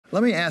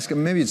Let me ask,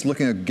 maybe it's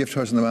looking a gift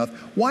horse in the mouth,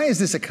 why is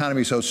this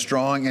economy so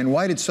strong, and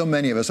why did so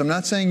many of us, I'm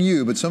not saying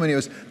you, but so many of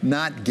us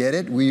not get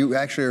it? Were you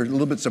actually a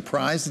little bit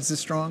surprised it's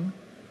this strong?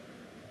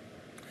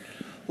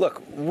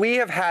 Look, we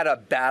have had a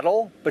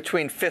battle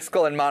between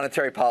fiscal and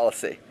monetary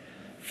policy.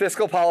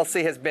 Fiscal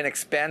policy has been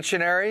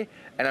expansionary,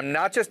 and I'm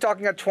not just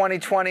talking about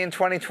 2020 and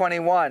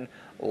 2021.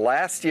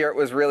 Last year, it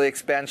was really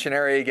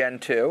expansionary again,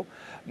 too.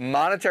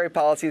 Monetary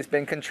policy has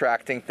been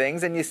contracting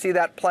things, and you see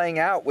that playing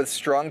out with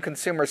strong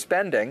consumer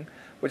spending,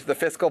 which the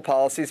fiscal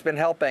policy has been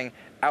helping,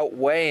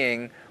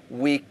 outweighing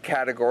weak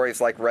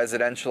categories like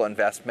residential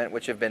investment,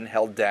 which have been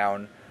held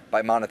down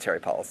by monetary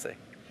policy.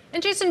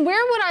 And Jason,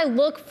 where would I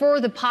look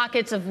for the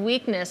pockets of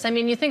weakness? I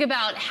mean, you think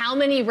about how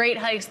many rate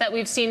hikes that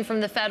we've seen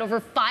from the Fed, over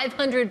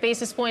 500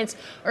 basis points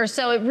or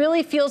so. It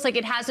really feels like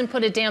it hasn't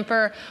put a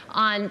damper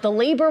on the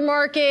labor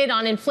market,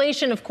 on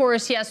inflation. Of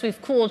course, yes,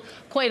 we've cooled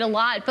quite a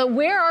lot. But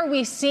where are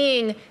we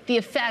seeing the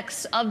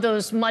effects of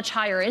those much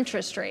higher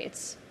interest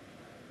rates?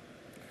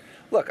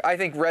 Look, I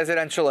think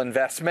residential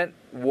investment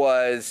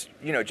was,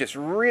 just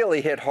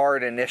really hit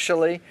hard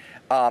initially.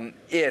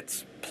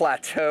 It's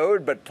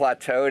plateaued, but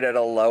plateaued at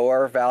a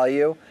lower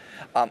value.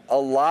 A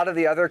lot of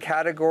the other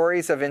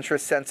categories of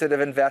interest-sensitive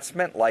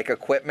investment, like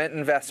equipment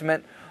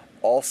investment,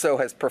 also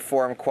has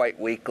performed quite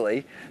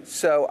weakly.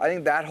 So I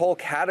think that whole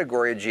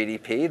category of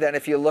GDP, then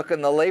if you look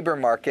in the labor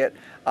market,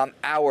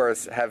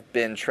 hours have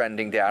been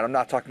trending down. I'm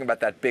not talking about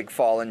that big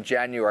fall in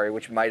January,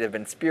 which might have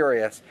been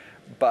spurious,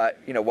 but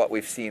what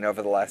we've seen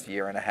over the last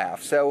year and a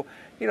half. So,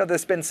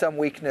 there's been some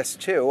weakness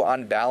too.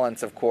 On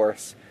balance, of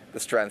course, the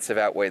strengths have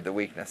outweighed the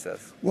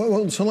weaknesses.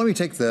 Well, so let me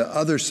take the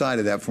other side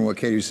of that from what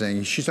Katie was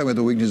saying. She's talking about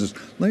the weaknesses.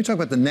 Let me talk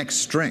about the next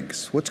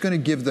strengths. What's going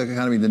to give the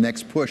economy the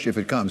next push if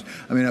it comes?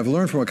 I mean, I've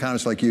learned from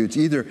economists like you, it's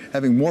either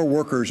having more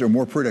workers or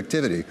more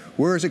productivity.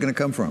 Where is it going to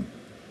come from?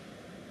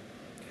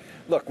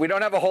 Look, we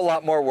don't have a whole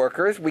lot more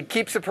workers. We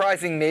keep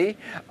surprising me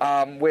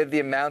with the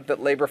amount that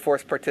labor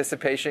force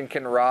participation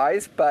can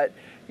rise. But,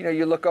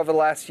 you look over the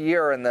last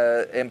year and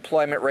the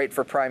employment rate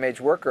for prime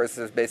age workers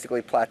has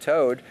basically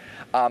plateaued.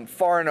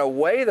 Far and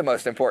away, the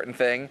most important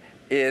thing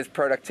is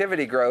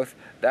productivity growth.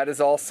 That is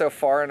also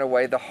far and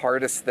away the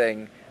hardest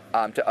thing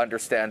to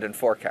understand and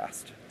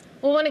forecast.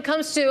 Well, when it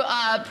comes to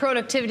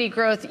productivity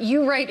growth,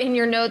 you write in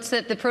your notes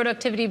that the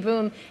productivity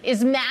boom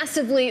is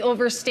massively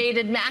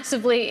overstated,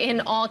 massively in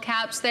all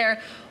caps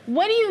there.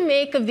 What do you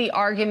make of the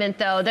argument,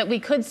 though, that we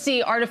could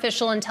see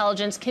artificial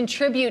intelligence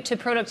contribute to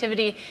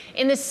productivity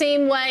in the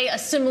same way, a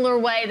similar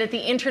way that the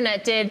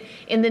internet did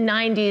in the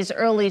 90s,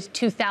 early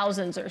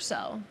 2000s or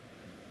so?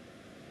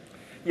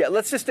 Yeah,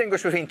 let's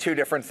distinguish between two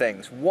different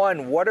things.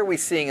 One, what are we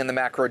seeing in the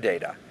macro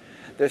data?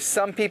 There's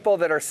some people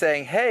that are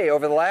saying, hey,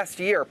 over the last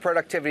year,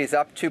 productivity is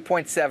up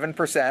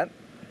 2.7%.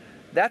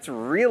 That's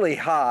really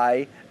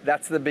high.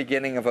 That's the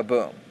beginning of a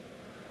boom.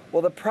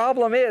 Well, the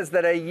problem is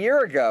that a year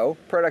ago,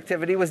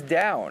 productivity was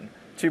down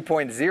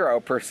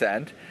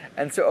 2.0%.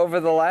 And so over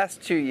the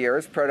last 2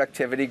 years,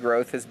 productivity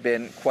growth has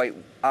been quite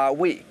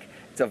weak.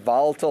 It's a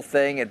volatile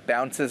thing. It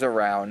bounces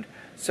around.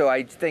 So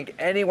I think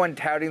anyone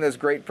touting those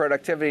great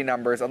productivity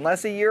numbers,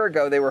 unless a year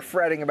ago they were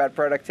fretting about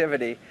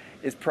productivity,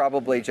 is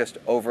probably just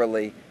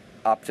overly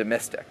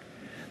optimistic.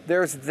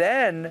 There's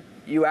then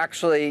you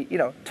actually,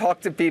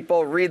 talk to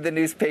people, read the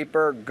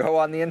newspaper, go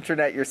on the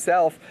internet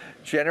yourself.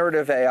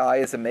 Generative AI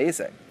is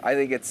amazing. I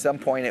think at some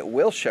point it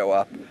will show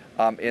up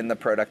in the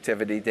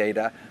productivity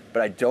data,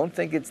 but I don't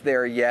think it's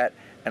there yet.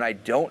 And I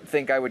don't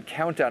think I would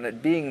count on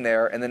it being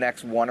there in the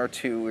next 1 or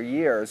 2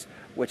 years,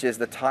 which is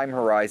the time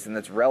horizon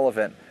that's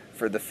relevant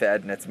for the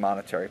Fed and its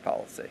monetary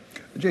policy.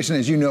 Jason,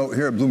 as you know,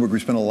 here at Bloomberg, we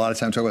spend a lot of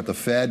time talking about the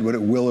Fed, what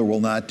it will or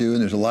will not do,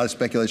 and there's a lot of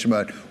speculation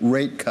about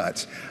rate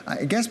cuts.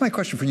 I guess my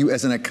question for you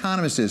as an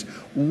economist is,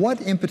 what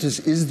impetus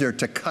is there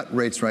to cut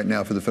rates right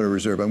now for the Federal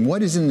Reserve? And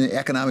what is in the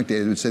economic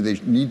data that would say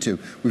they need to?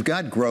 We've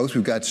got growth,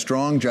 we've got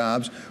strong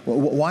jobs.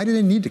 Why do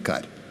they need to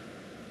cut?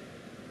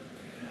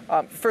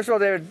 First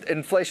of all,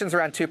 inflation's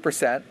around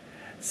 2%.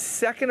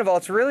 Second of all,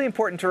 it's really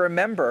important to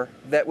remember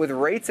that with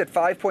rates at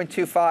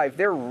 5.25,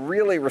 they're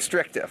really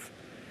restrictive.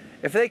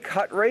 If they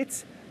cut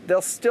rates,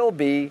 they'll still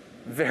be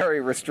very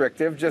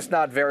restrictive, just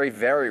not very,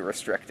 very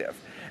restrictive.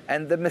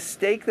 And the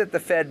mistake that the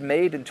Fed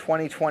made in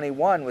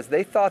 2021 was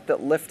they thought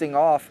that lifting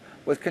off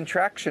was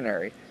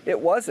contractionary.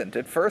 It wasn't.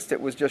 At first, it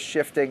was just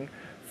shifting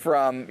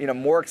from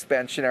more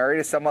expansionary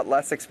to somewhat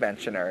less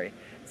expansionary.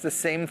 It's the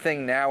same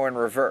thing now in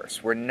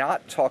reverse. We're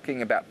not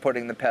talking about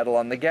putting the pedal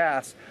on the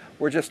gas.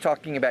 We're just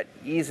talking about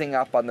easing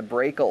up on the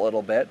brake a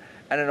little bit.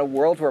 And in a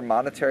world where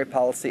monetary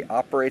policy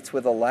operates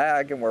with a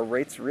lag and where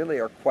rates really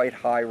are quite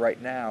high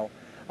right now,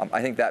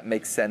 I think that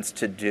makes sense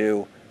to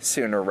do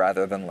sooner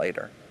rather than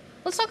later.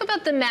 Let's talk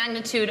about the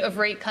magnitude of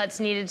rate cuts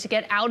needed to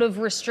get out of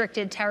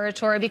restricted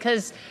territory,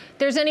 because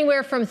there's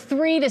anywhere from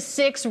 3 to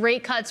 6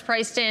 rate cuts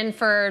priced in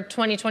for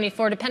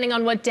 2024, depending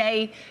on what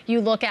day you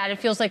look at. It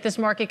feels like this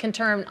market can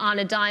turn on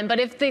a dime. But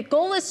if the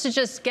goal is to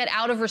just get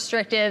out of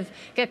restrictive,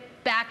 get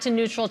back to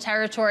neutral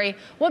territory,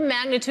 what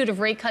magnitude of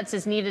rate cuts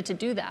is needed to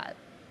do that?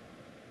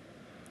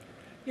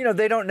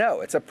 They don't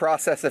know. It's a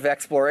process of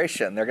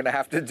exploration. They're going to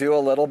have to do a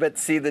little bit,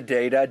 see the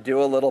data,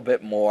 do a little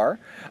bit more.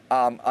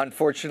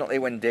 Unfortunately,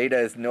 when data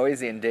is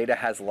noisy and data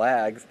has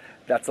lags,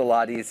 that's a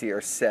lot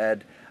easier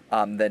said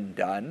than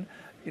done.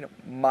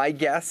 My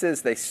guess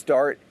is they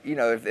start,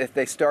 if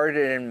they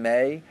started in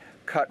May,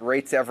 cut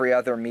rates every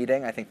other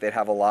meeting, I think they'd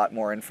have a lot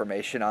more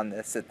information on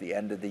this at the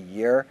end of the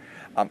year.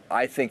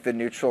 I think the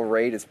neutral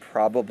rate is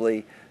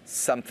probably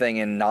something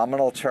in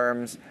nominal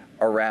terms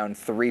around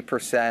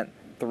 3%.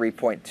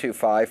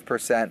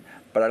 3.25%,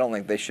 but I don't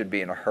think they should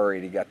be in a hurry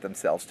to get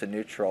themselves to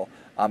neutral.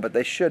 But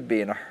they should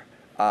be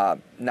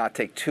not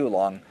take too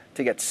long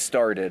to get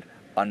started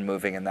on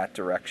moving in that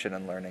direction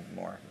and learning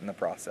more in the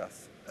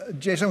process.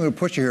 Jason, I'm going to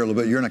push you here a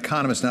little bit. You're an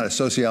economist, not a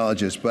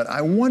sociologist, but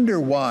I wonder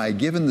why,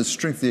 given the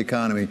strength of the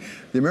economy,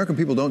 the American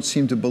people don't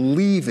seem to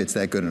believe it's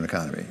that good an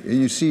economy.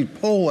 You see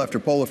poll after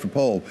poll after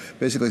poll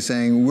basically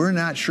saying, we're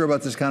not sure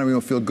about this economy, we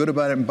don't feel good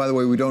about it, and by the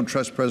way, we don't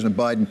trust President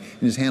Biden in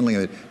his handling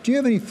of it. Do you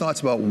have any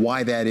thoughts about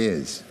why that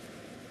is?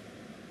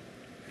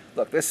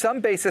 Look, there's some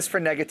basis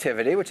for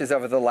negativity, which is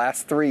over the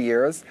last 3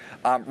 years,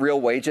 real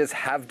wages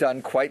have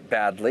done quite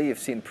badly. You've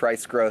seen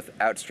price growth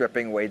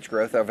outstripping wage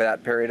growth over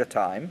that period of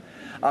time.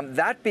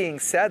 That being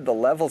said, the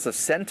levels of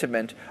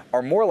sentiment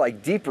are more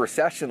like deep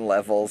recession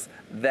levels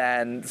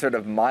than sort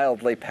of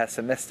mildly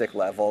pessimistic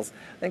levels.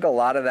 I think a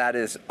lot of that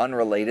is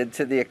unrelated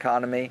to the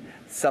economy.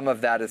 Some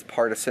of that is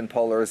partisan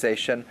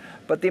polarization.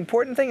 But the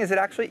important thing is it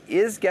actually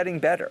is getting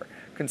better.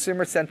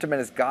 Consumer sentiment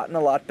has gotten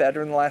a lot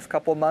better in the last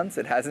couple of months.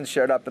 It hasn't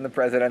showed up in the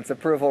president's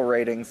approval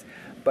ratings,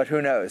 but who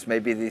knows?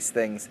 Maybe these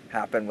things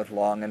happen with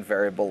long and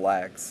variable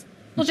lags.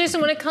 Well,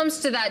 Jason, when it comes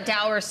to that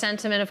dour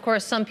sentiment, of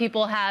course, some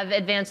people have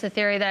advanced the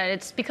theory that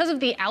it's because of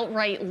the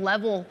outright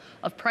level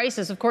of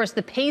prices. Of course,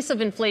 the pace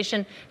of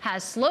inflation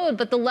has slowed,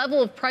 but the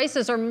level of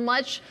prices are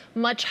much,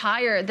 much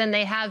higher than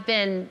they have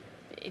been,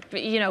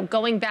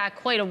 going back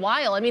quite a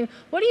while. I mean,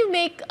 what do you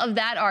make of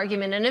that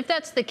argument? And if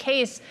that's the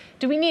case,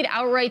 do we need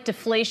outright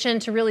deflation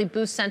to really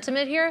boost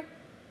sentiment here?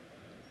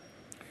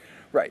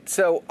 Right.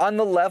 So on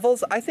the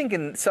levels, I think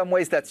in some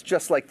ways that's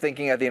just like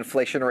thinking of the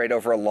inflation rate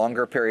over a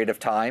longer period of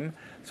time.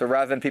 So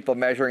rather than people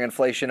measuring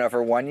inflation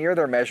over 1 year,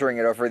 they're measuring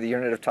it over the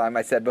unit of time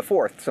I said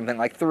before, something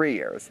like 3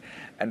 years.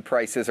 And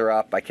prices are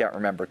up, I can't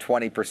remember,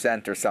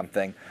 20% or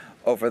something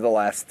over the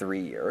last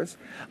 3 years.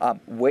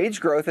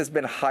 Wage growth has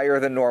been higher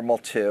than normal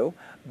too.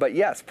 But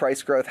yes,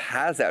 price growth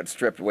has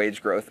outstripped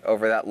wage growth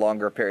over that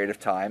longer period of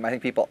time. I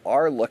think people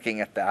are looking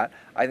at that.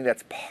 I think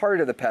that's part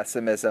of the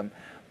pessimism,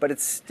 but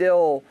it's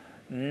still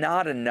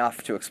not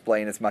enough to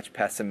explain as much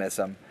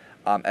pessimism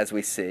as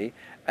we see.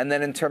 And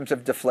then in terms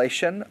of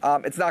deflation,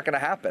 it's not going to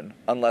happen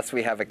unless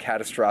we have a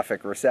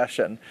catastrophic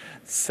recession.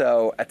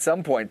 So at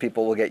some point,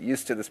 people will get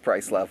used to this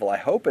price level. I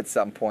hope at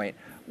some point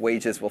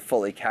wages will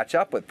fully catch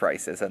up with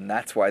prices, and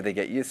that's why they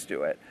get used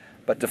to it.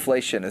 But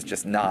deflation is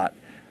just not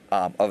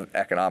an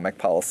economic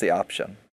policy option.